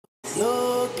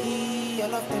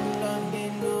all of them done they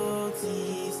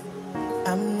notice.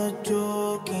 I'm not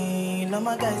joking, all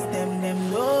my guys, them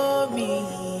know me.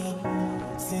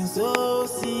 Since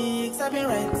 '06, I've been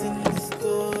writing this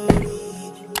story.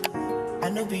 I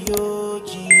know be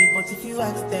OG, but if you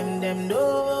ask them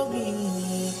know me.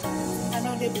 I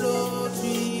know they blow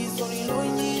trees, so you know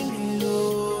me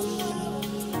low.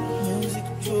 Music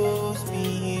chose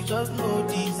me, just know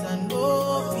this and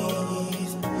know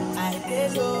this. I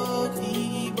get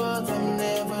lonely, but I'm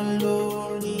never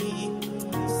lonely.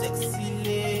 Sexy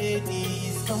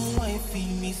ladies, come and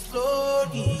feel me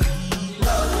slowly.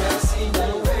 Love me, I see no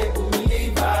way to me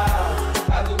leave her.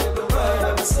 I do make the world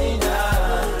I'm a sinner.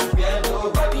 We are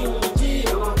nobody who G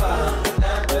over.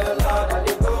 Not the Lord that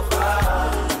they go far.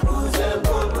 Who's the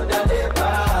gold with that they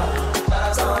bar?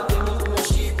 That's all they move to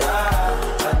Shika.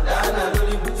 And then I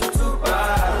really put you too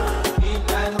far.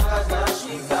 Midnight was not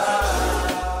Shika.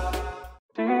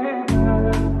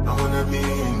 I wanna be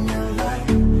in your life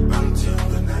until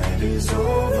the night is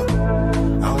over.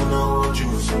 I wanna hold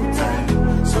you so tight,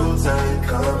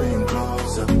 coming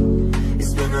closer.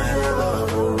 It's been a hell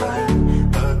of a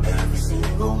ride, but every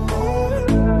single moment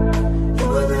you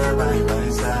were there by my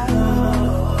side.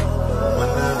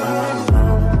 Whenever I'm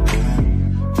broken,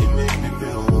 you make me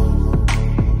feel low.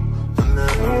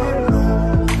 Whenever I'm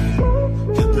lonely,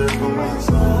 you're there for my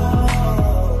soul.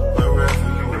 Wherever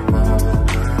you are,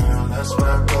 girl, that's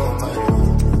where I call my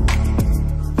home.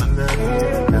 Whenever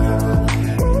you're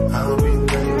down, I'll be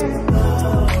there.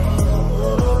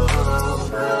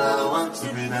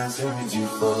 Dancing with you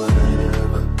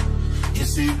forever. You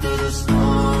see through the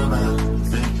storm,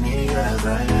 take me as I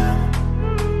am.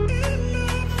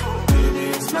 Baby,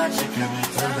 it's magic every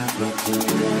time I look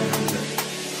together.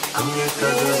 I'm here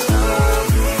 'cause it's time.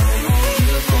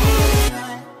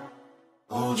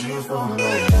 Hold you for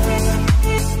life.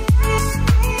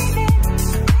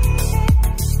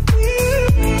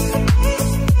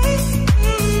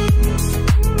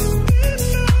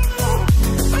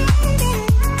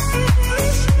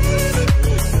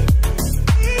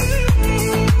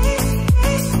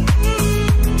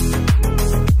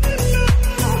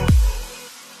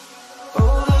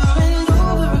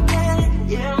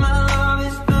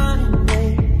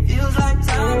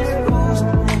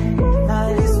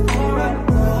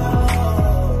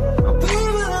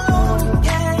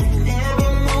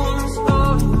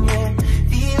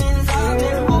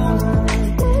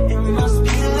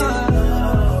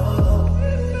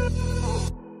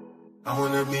 I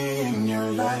wanna be in your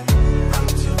life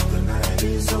until the night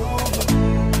is over.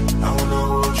 I wanna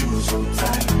hold you so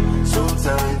tight,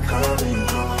 coming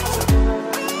closer.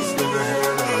 It's been a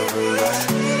hell of a ride,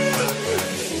 but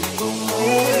every single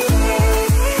moment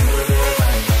you're there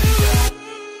by my side.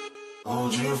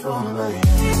 Hold you for life.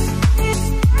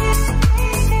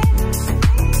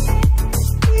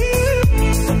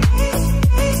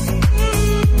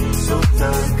 So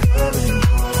tight, coming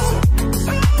closer.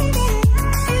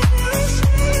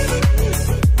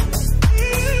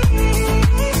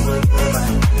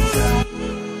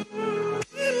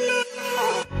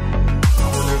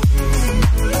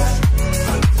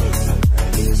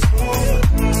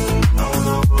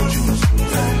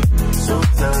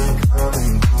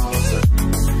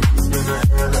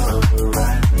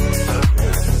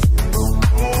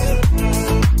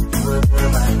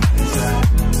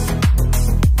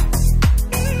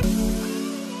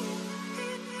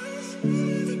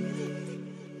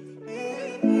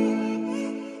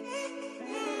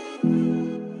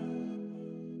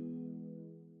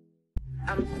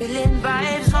 I'm feeling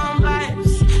vibes on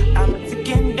vibes. I'm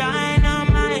ticking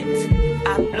dynamite. I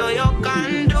blow your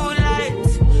candle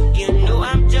lights. You know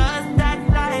I'm just that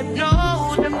type. No,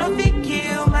 them no fit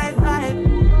kill my vibe.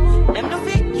 Them no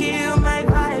fit kill my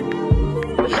vibe.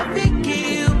 No fit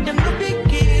kill. Them no fit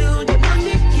kill. Them no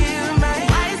fit kill my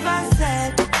eyes. My set,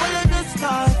 full of the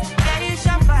stars. Yeah, you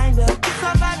shall find a piece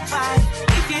of advice.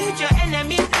 If you hit your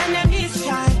enemies, enemies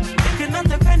shine. If you're not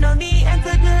depend on me,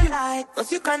 enter the light.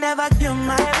 'Cause you can never kill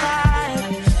my vibe.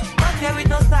 But here with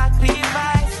no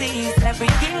sacrifices.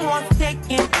 Everything was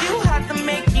taken, you had to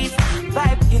make it.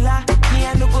 Vibe killer, me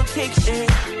I no go take shit.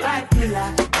 Vibe killer.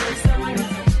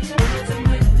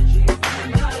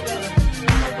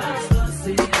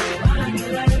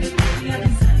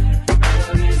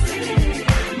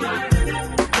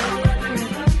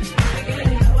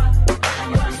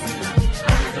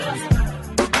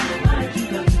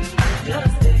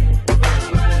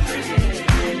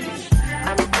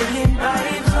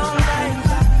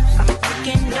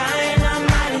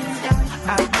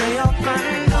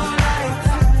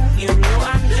 You know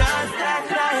I'm just that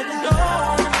light. No,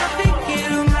 I'm not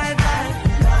thinking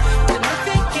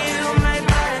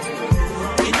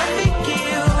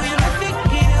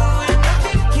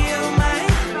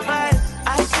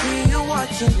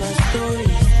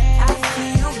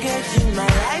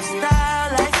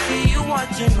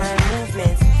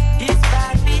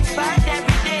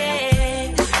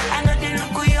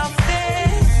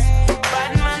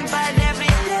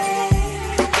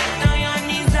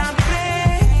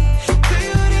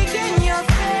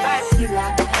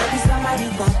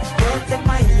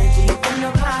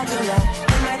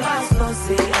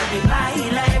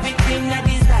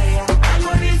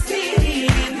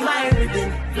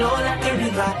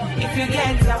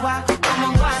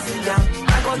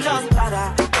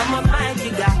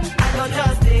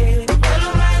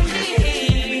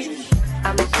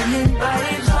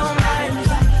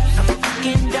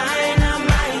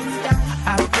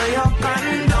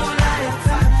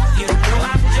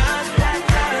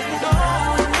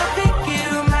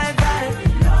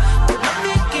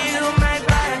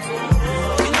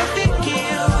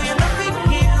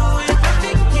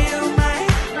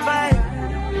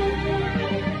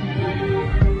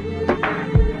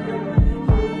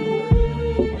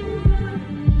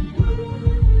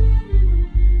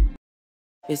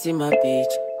They see my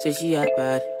bitch, say she had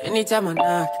bad. Anytime I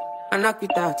knock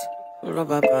it out. No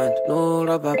rubber band, no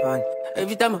rubber band.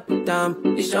 Every time I put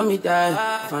down, they show me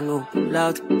that. If I know pull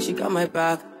out, she got my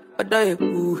back. Although you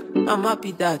cool, I'm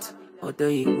happy that. Although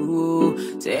you cool,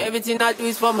 say everything I do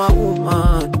is for my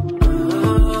woman.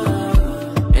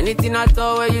 Anything I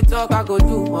talk, when you talk, I go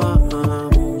do.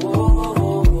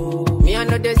 Me, I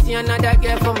know they see another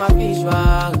girl for my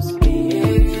visuals. Yeah.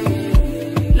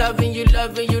 Loving you, now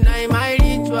in my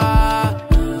ritual.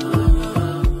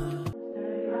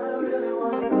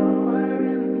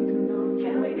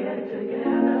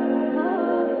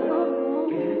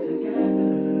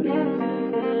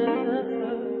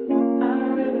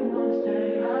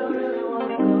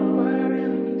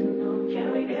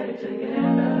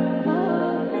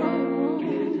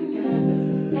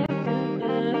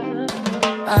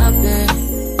 I've been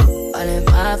all in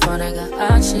my phone, I got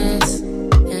options.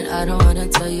 And I don't wanna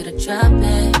tell you to drop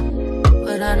it,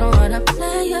 but I don't wanna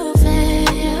play your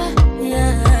fair.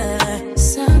 Yeah,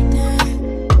 something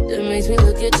that makes me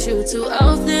look at you too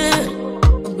often.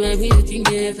 Oh, baby, you can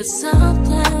give it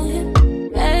something.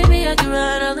 Baby, I can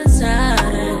run all the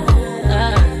time.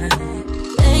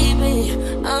 Baby,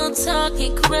 I'm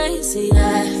talking crazy.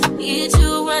 I need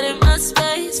you running my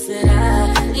space, but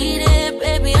I need it,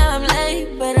 baby, I'm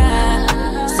late, but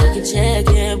I still can check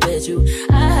in with you.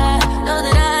 I know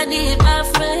that I need my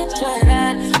friends, but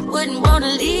I wouldn't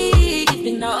wanna leave,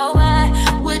 you know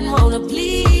I wouldn't wanna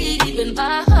bleed, even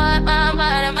my heart, my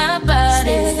mind, and my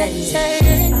body.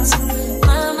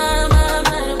 My mind, and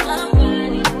my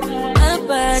body. My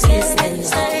body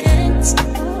says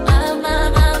my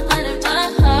mind, and my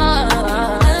heart.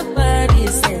 My body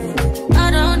says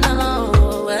I don't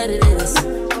know what it is.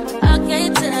 I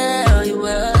can't tell you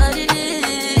what it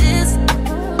is,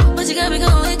 but you got me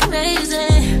going crazy.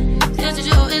 Just to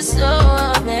do is so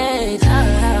amazing.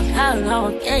 How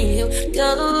long can you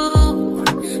go,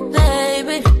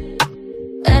 baby?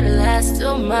 Better last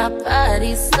till my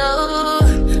body's so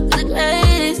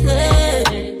crazy.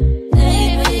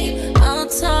 Baby, I'm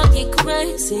talking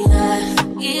crazy. I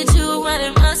need you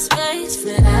running my space,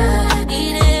 but I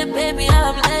need it, baby,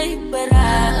 I'm late, but I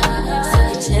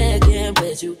still check in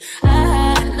with you. I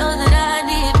know that I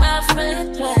need my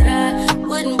friends, but I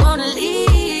wouldn't wanna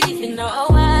leave, you know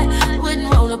I wouldn't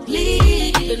wanna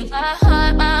bleed, even my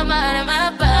heart, my mind, and my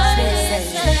body.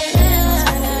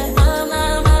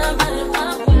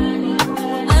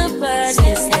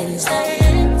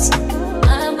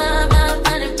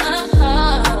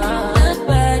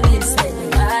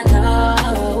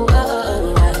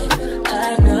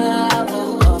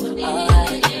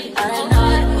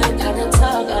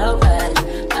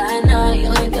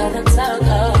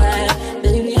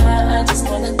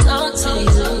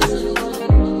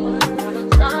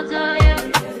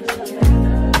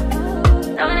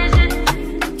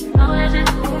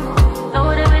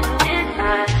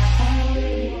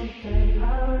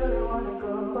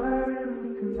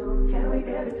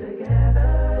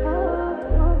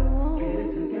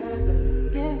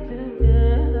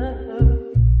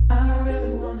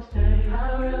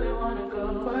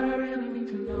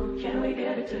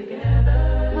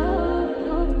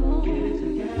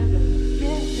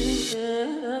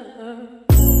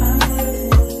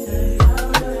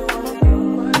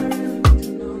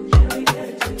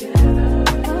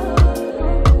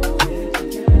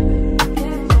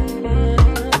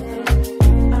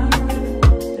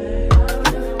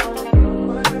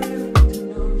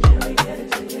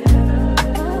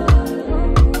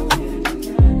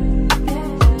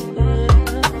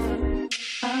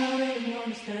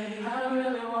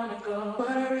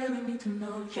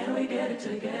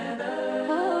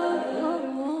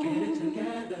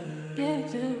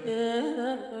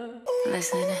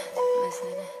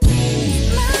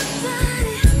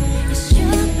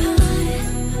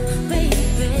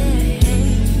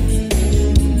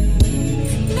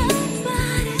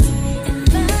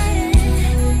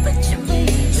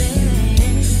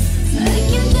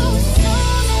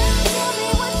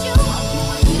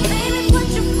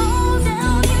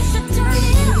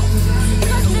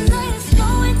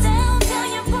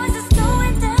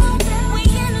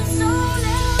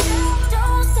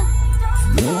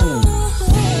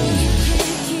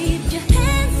 Keep your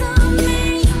hands on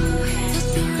me.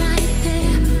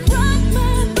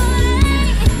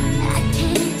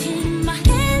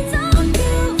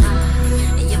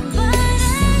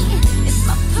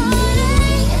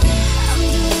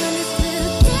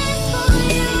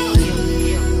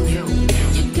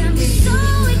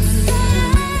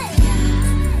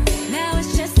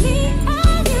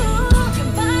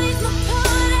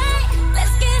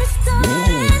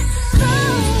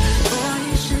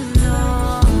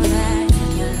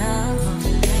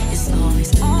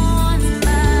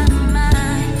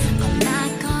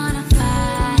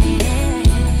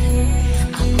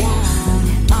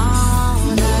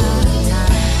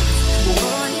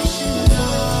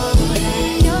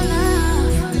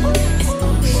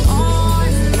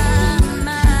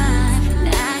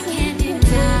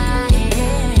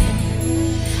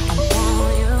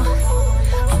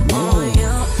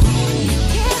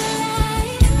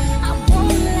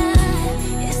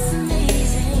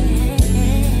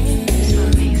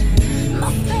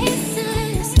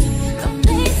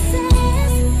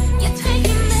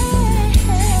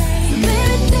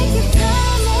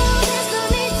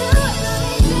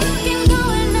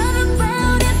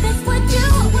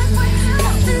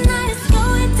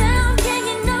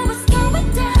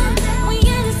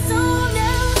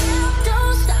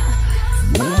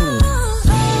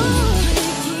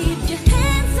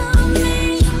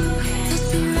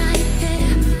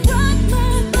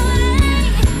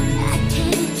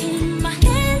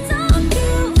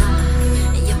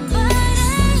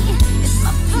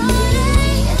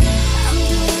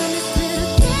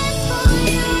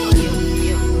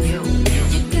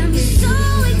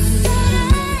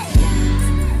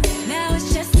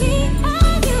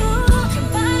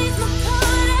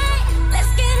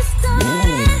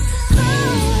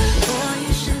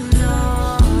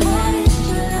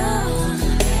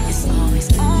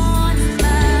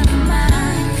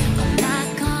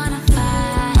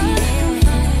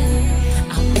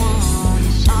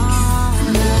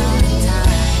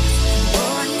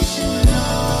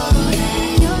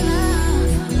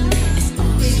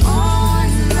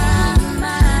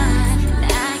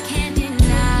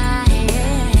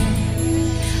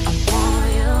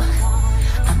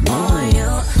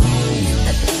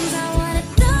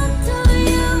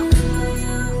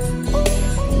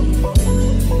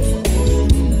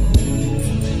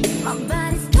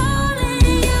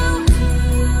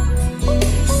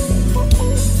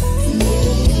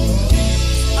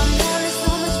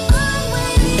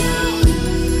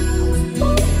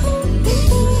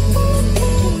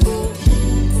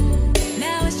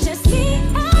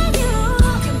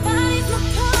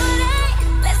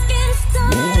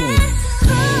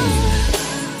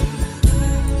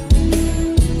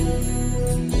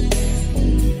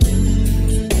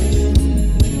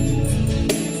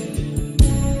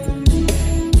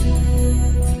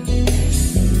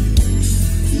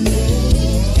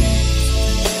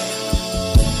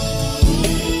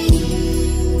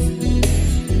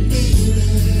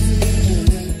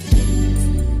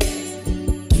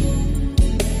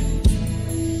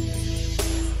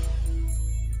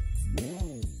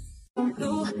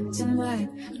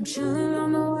 I'm chilling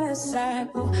on the west side.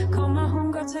 Oh, call my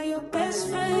homegirl, tell your best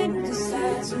friend to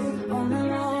decide to on the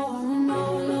low,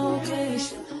 no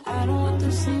location. I don't want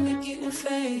them seeing me getting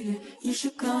faded. You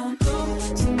should come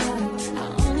through tonight.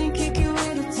 I only kick you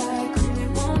with a tight, cause they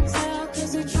won't tell,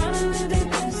 cause they're trying to live their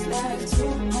best life too.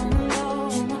 On the low,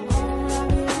 on my own, I'll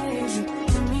be waiting.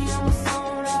 Put me on the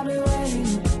phone, I'll be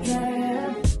waiting.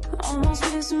 Yeah, almost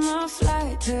missing my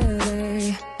flight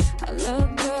today. I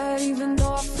look good even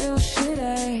though I feel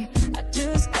shitty. I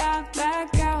just got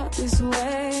back out this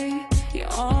way. You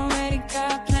already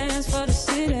got plans for the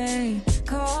city.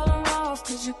 Call them off,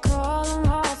 cause you call them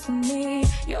off for me.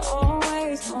 You're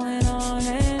always going on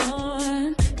and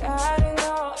on. Got it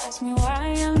all, ask me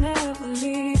why I never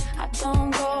leave. I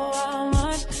don't go out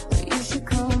much, but you should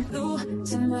come through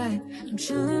tonight. I'm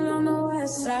chilling on the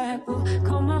west side. Ooh,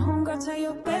 call my homegirl, tell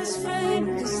your best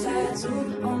friend, cause that's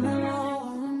who on the low.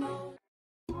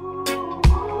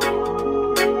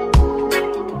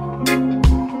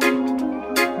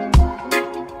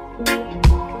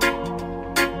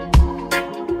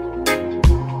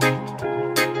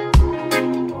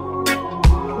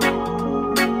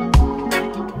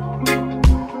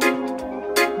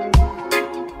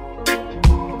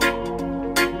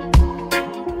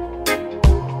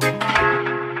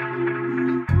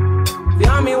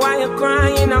 Tell me why you're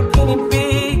crying, how can it be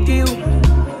you?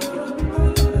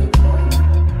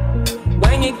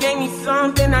 When you gave me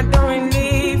something I don't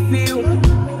really feel,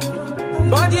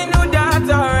 but you knew that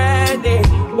already.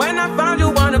 When I found you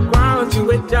on the ground, you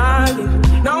were dying.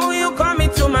 Now you come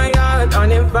into my yard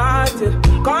uninvited.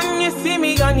 Come you see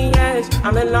me on the edge,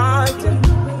 I'm enlightened.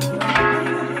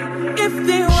 If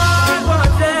the world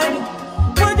was ending,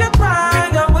 would you cry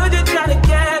or would you try to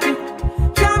get me?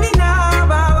 Tell me now,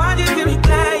 but I want you to be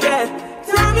clear, yeah.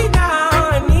 Tell me now,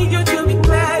 I need you to be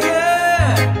clear,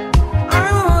 yeah. I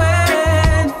will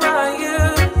wait for you,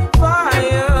 for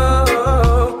you.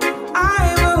 I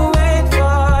will wait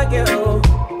for you.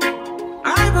 I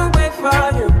will wait for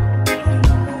you.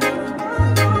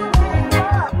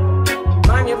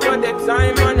 Man, you put the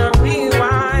time on a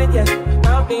rewind, yeah.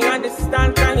 Help me understand,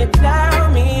 can you tell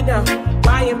me now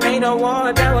why you made a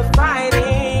war that we're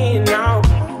fighting now?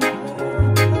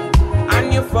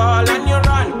 And you fall and you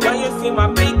run when you see my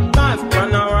big guns.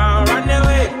 Run around, run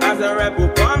away as a rebel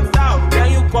comes out.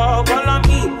 Then you call on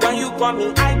me, when you call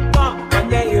me I come, but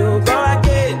then you go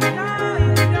again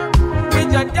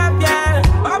with your death, yeah.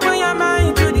 Open your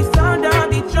mind to the sound of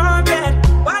the trumpet.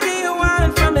 What do you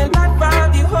want from the life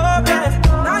of the hopeless?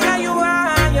 Now yeah, you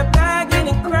are, you're begging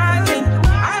and crying.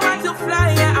 I want to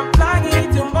fly, yeah, I'm flying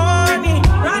to morning.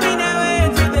 Running away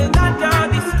to the land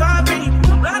of discovery.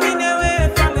 Running away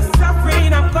from the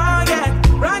suffering I'm gone, yeah.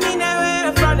 Running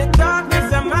away from the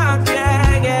darkness I'm out,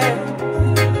 yeah, yeah.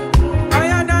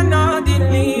 I don't know the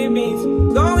limits.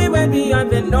 Going way beyond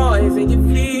the noise and you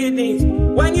feel this.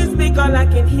 When you speak all I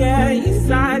can hear is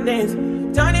silence.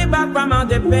 Turning back from all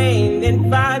the pain and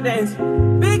violence.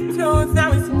 Big tunes,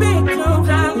 now it's big tunes,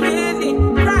 I'm really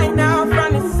right now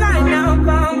from the side now,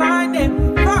 call my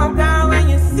name. Calm down when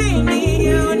you see me,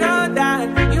 you know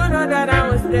that I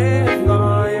was there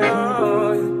for you.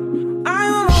 I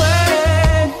will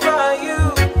wait for you,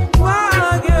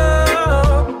 for you.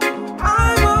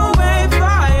 I will wait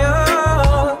for you.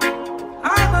 I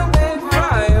will wait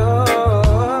for you.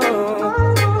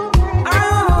 I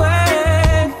will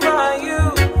wait for you,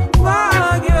 for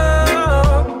you.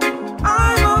 I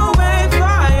will wait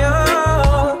for you.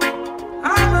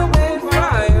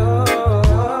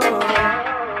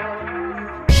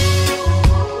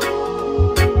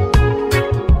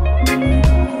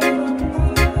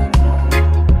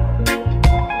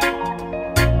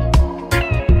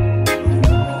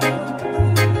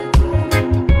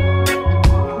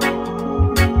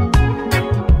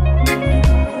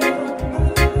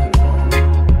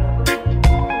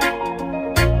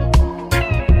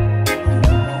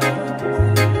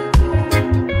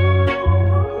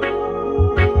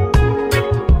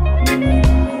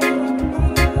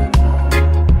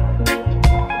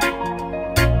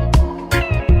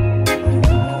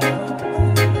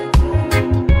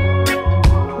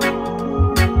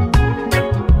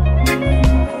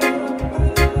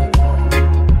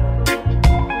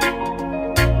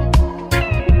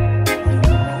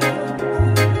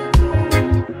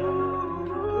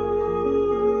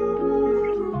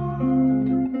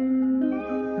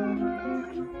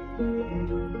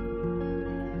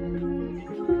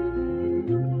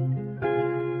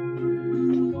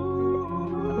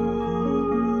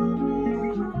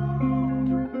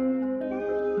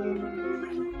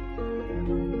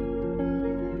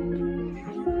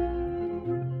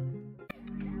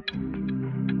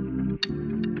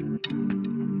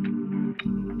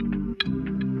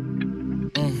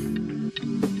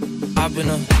 Hop in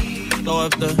her, throw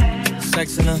up the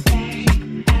sex in her.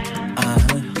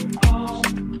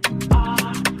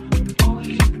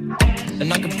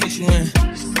 And I can put you in.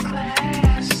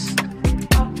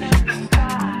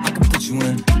 I can put you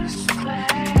in.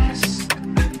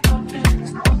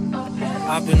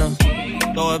 Hop in her,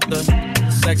 throw up the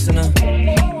sex in her.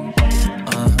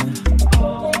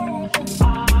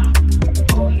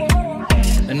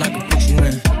 And I can put you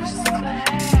in.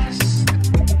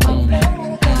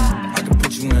 I can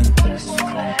put you in.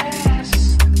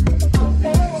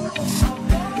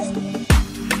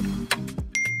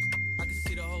 I can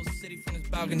see the whole city from this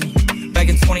balcony. Back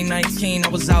in 2019, I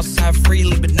was outside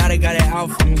freely, but now they got it out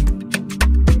for me.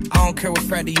 I don't care what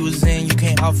frat you was in, you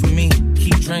can't out for me.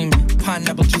 Keep dreaming.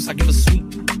 Pineapple juice, I give a sweet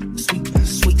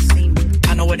semen.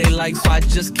 I know what they like, so I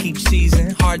just keep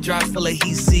cheesing. Hard drive full of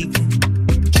heat seeking.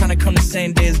 Tryna come the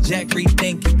same day as Jack,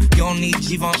 rethinking. You don't need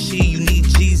Givenchy, you need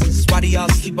Jesus. Why do y'all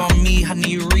sleep on me? I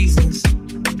need reasons.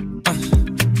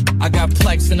 I got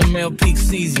plex in the mail peak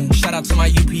season. Shout out to my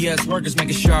UPS workers,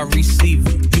 making sure I receive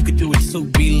it. You could do it too,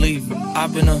 believe it.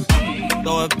 I've been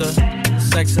throw up the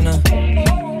sex in her.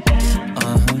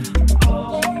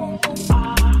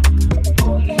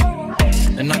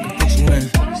 And I can put you in.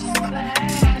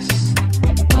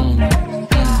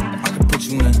 I can put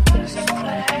you in.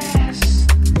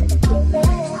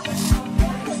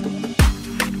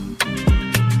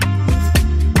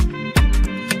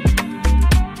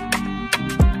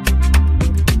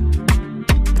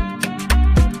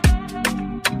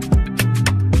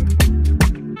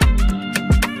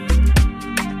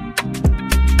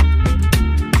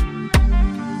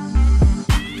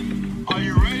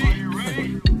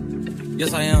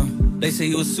 Yes, I am. They say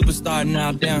you a superstar,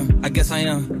 now damn, I guess I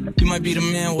am. You might be the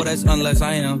man, well that's unless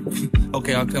I am.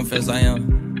 Okay, I'll confess I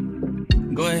am.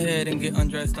 Go ahead and get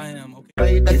undressed, I am.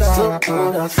 Okay. It's so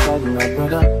cold outside, my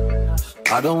brother.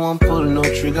 I don't want pull no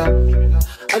trigger.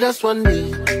 I just want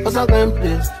me, cause I can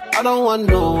play. I don't want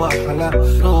no wahala,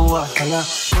 no wahala,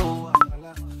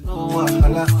 no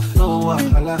wahala, no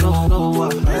wahala, no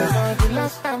wahala. The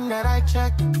last time that I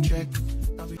checked.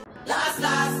 Last,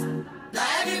 now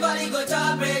everybody go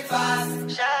to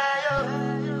breakfast. Shayo.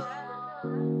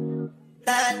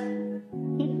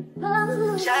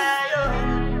 Shayo.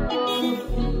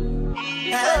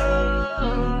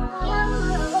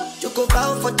 You go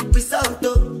bow for the result,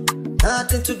 though.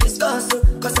 Nothing to discuss,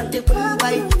 cause I'm the one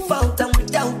why you found and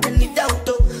without any doubt,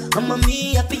 though. I'm a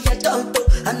me happy adult, though.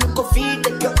 I no go feed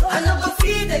the girl,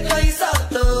 it's out,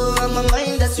 though. I'm a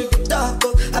mind that's you can talk,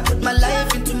 oh. I put my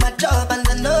life into my job and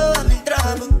I know I'm in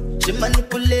trouble. She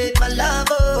manipulate my love,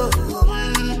 oh.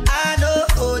 I know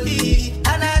holy,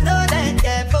 and I know that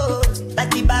devil. Like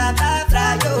the Baba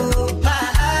Frayo, my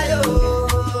ayo,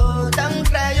 don't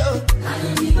cry, yo. I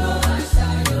need to go and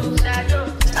shadow.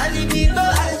 I need to go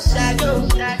and shadow.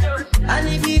 I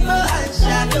need to go and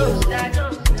shadow.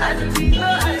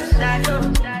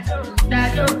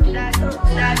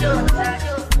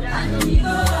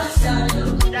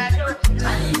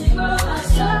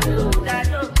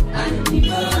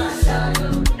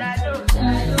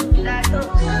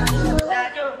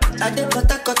 I did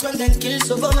what I got when then kill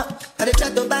Sovoma. I did try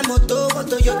to buy moto,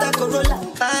 Toyota Corolla.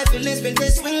 My feelings been they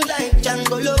swing like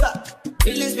Django Lover.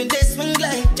 Feelings been they swing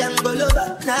like Django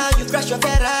Lover. Now you crash your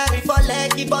Ferrari for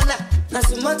Leggy Bona. Now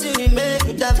so much you make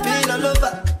you have been all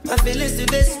over. My feelings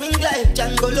today swing like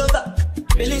Django Lover.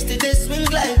 Feelings today swing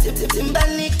like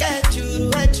Timbani at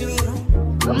you.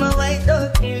 I'm a white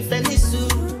dog in Fenisu.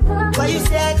 Why you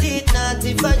say I did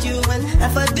nothing for you when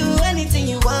if I do anything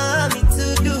you want me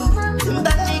to do?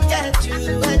 Timbani at you.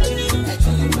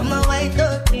 I'm a white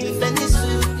dog in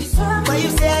Fenisu. Why you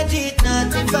say I did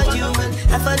nothing for you when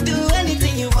if I do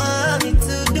anything you want me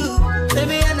to do?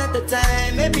 Maybe another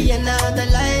time, maybe another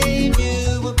life.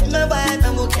 You will be my wife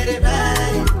and we'll get it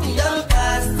right. Young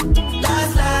past,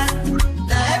 last.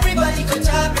 Now everybody go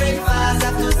to breakfast.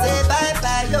 Have to say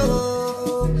bye-bye, yo.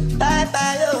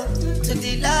 Bye-bye, yo. To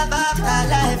the love of my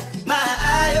life. My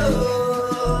ayo,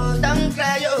 don't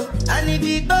cry, yo. I need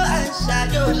to go and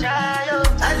shadow.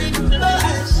 I need to go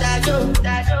and shadow.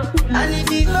 I need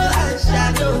to go and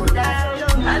shadow.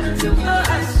 I need to go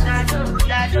and shadow. I need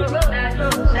to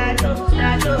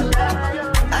go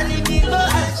and shadow. I need to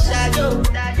go and shadow.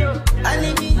 I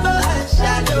need to go and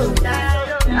shadow.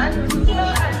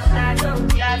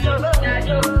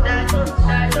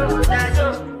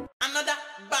 Another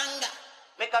banger.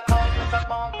 Make a call, make a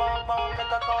bong, bong, bong,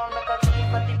 make a call, make a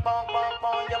keep a deep bong, bong,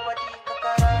 bong, your body,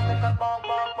 kakara, make a bong,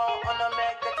 bong, bong, on a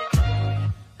make it.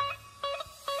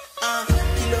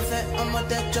 Kilo fat, I'm a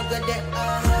dead chocolate,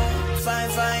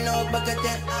 fine, oh, bucket,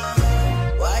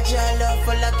 watch your love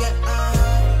for like it,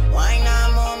 why not?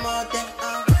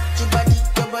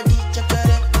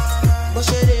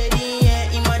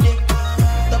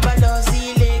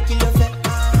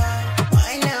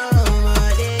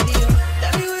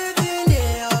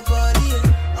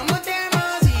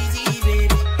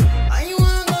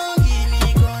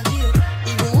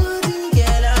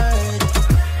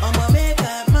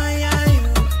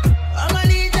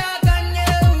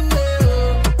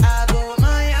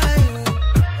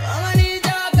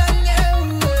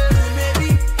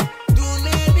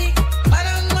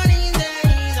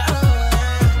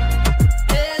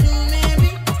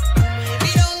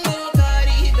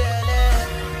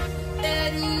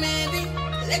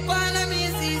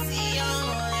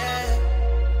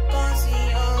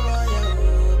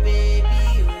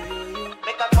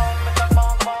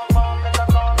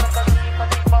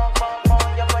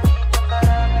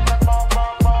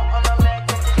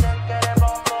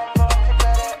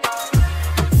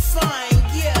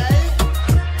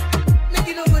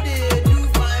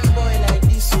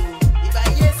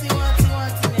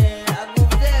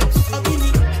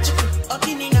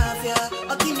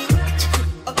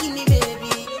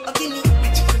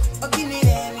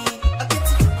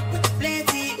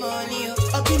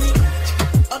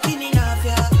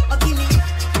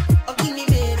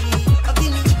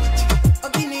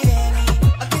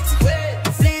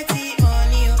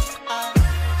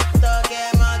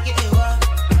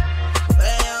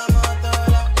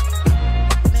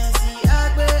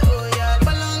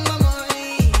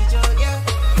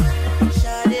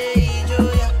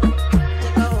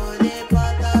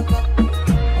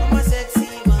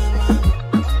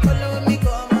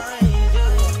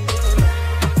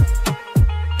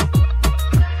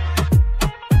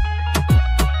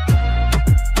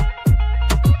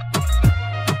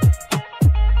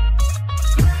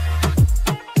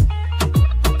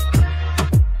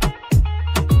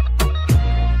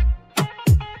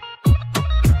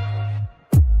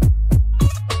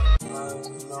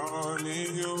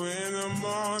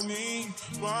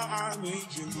 need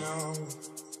you now.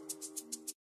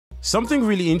 Something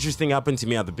really interesting happened to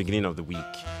me at the beginning of the week.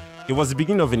 It was the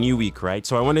beginning of a new week, right?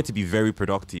 So I wanted to be very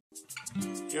productive.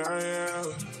 Yeah,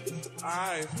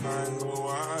 I find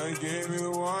what I give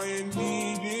you what you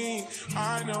need.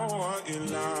 I know what you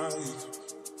like.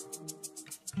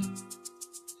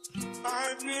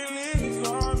 I feel it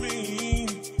coming.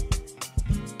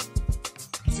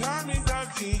 Time is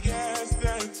up to guess.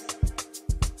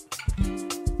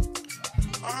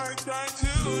 I try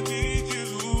to need you,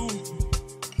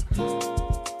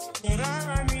 but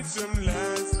I need some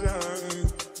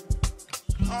lessons.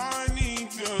 I need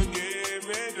to give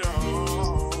it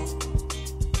all.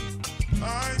 I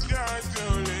got to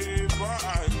live, but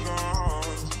I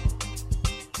can't.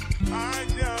 I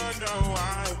don't know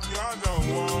why you're the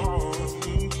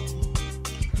one.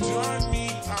 Turn me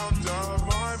out of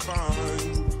my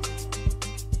mind.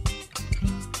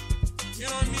 You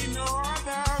don't need no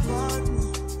other body.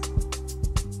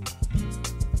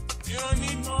 You don't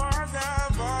need no other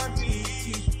body.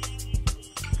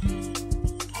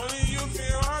 Only you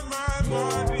feel on my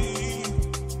body.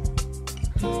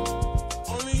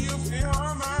 Only you feel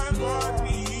on my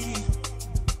body.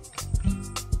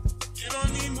 You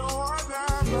don't need no other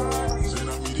body. Say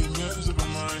that me the nerves of my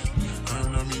mind,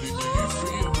 and I mean to get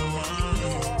free of my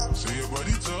mind. Say your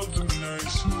body talk to me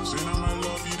nice. Say that my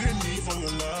love you didn't need for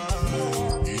your life.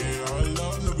 Yeah, our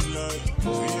love no be like.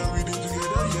 Say everything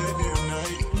together, yeah, day and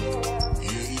night.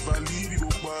 Yeah, if I leave you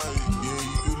goodbye. Yeah,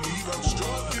 if you leave, I'm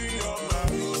stroking your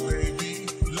body, baby.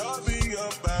 Loving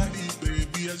your body,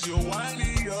 baby. As you're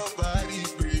whining your body,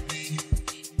 baby.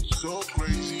 So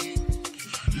crazy.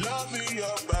 Loving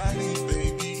your body,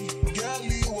 baby. Girl,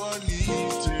 you want to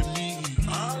me.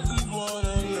 I just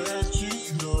wanna let you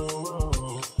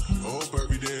know. Hope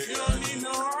every day. You don't need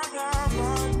no other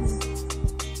body.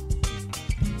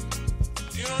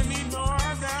 You don't need no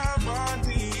other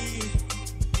body.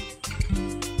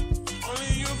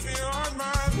 Only you feel on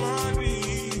my body.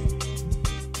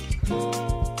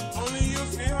 Only you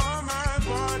feel on my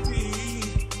body.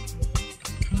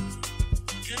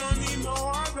 You don't need no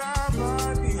other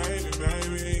body. Hey,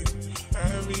 baby,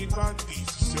 everybody's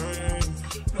the same.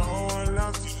 No one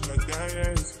loves you like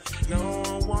that. No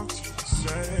one wants you the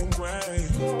same way.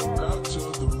 Got to